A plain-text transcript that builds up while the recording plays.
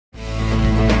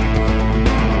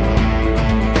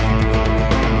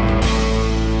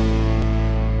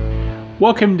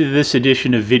Welcome to this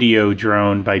edition of Video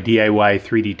Drone by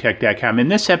DIY3DTech.com. In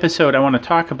this episode, I want to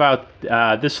talk about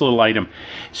this little item.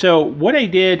 So what I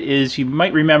did is, you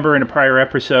might remember in a prior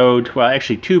episode, well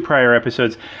actually two prior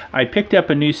episodes, I picked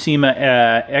up a new Syma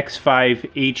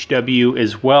X5 HW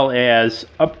as well as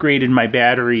upgraded my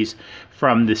batteries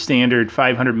from the standard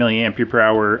 500 milliampere per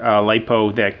hour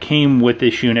Lipo that came with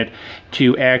this unit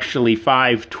to actually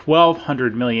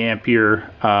 1200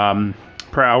 milliampere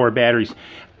per hour batteries.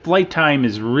 Flight time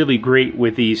is really great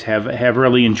with these, have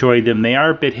really enjoyed them. They are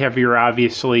a bit heavier,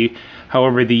 obviously.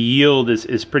 However, the yield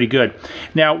is pretty good.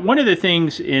 Now, one of the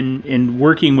things in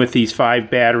working with these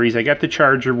 5 batteries, I got the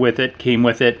charger with it, came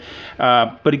with it.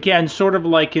 But again, sort of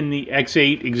like in the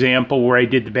X8 example where I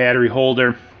did the battery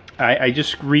holder, I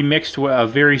just remixed a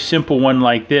very simple one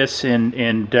like this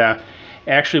and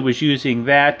actually was using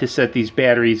that to set these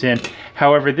batteries in.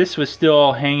 However, this was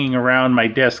still hanging around my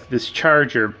desk, this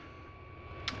charger.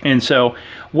 And so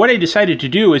what I decided to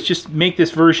do is just make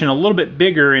this version a little bit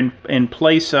bigger and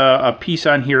place a piece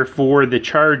on here for the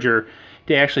charger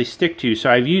to actually stick to.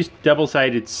 So I've used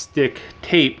double-sided stick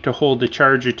tape to hold the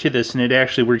charger to this, and it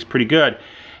actually works pretty good.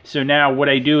 So now what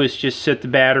I do is just set the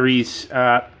batteries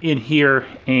in here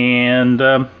and,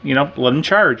 you know, let them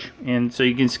charge. And so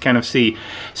you can kind of see.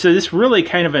 So this is really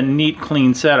kind of a neat,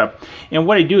 clean setup. And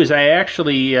what I do is I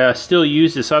actually still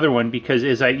use this other one, because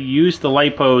as I use the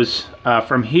Lipos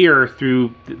from here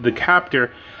through the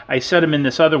copter, I set them in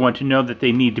this other one to know that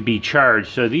they need to be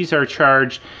charged. So these are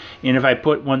charged, and if I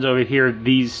put ones over here,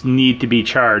 these need to be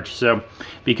charged. So,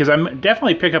 because I'm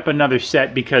definitely pick up another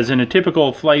set, because in a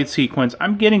typical flight sequence,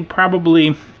 I'm getting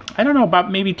probably, I don't know,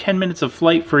 about maybe 10 minutes of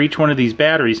flight for each one of these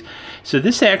batteries. So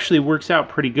this actually works out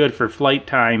pretty good for flight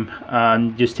time,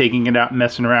 just taking it out and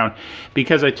messing around.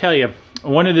 Because I tell you,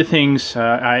 one of the things,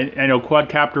 I know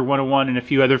Quadcopter 101 and a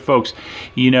few other folks,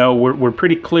 you know, we're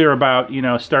pretty clear about, you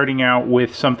know, starting out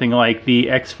with something like the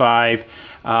X5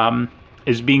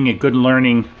 as being a good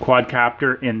learning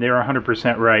quadcopter, and they're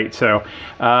 100% right. So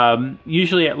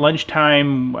usually at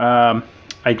lunchtime,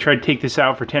 I try to take this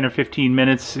out for 10 or 15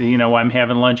 minutes, you know, while I'm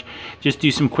having lunch. Just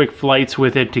do some quick flights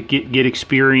with it to get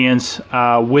experience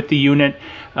with the unit,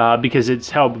 because it's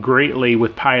helped greatly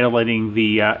with piloting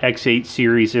the X8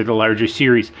 series or the larger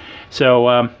series.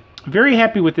 So very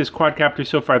happy with this quadcopter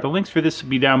so far. The links for this will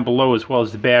be down below, as well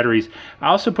as the batteries. I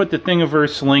also put the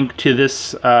Thingiverse link to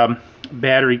this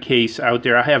battery case out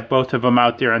there. I have both of them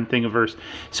out there on Thingiverse.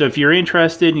 So if you're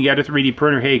interested and you got a 3D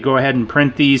printer, hey, go ahead and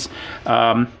print these.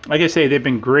 Like I say, they've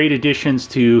been great additions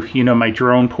to, you know, my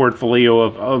drone portfolio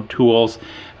of tools.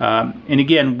 And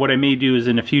again, what I may do is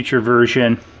in a future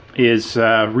version is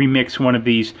remix one of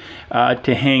these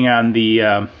to hang on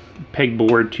the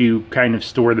pegboard to kind of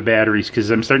store the batteries, because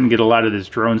I'm starting to get a lot of this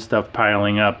drone stuff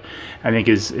piling up, I think,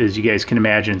 as you guys can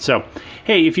imagine. So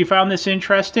hey, if you found this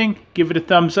interesting, give it a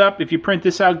thumbs up. If you print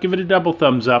this out, give it a double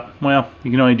thumbs up. Well, you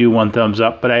can only do one thumbs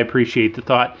up, but I appreciate the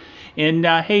thought. And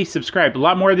hey, subscribe. A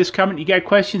lot more of this coming. You got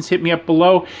questions, hit me up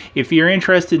below. If you're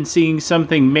interested in seeing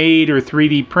something made or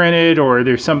 3D printed, or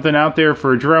there's something out there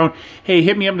for a drone, hey,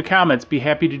 hit me up in the comments. Be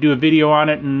happy to do a video on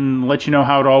it and let you know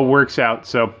how it all works out.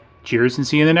 So cheers, and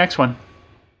see you in the next one.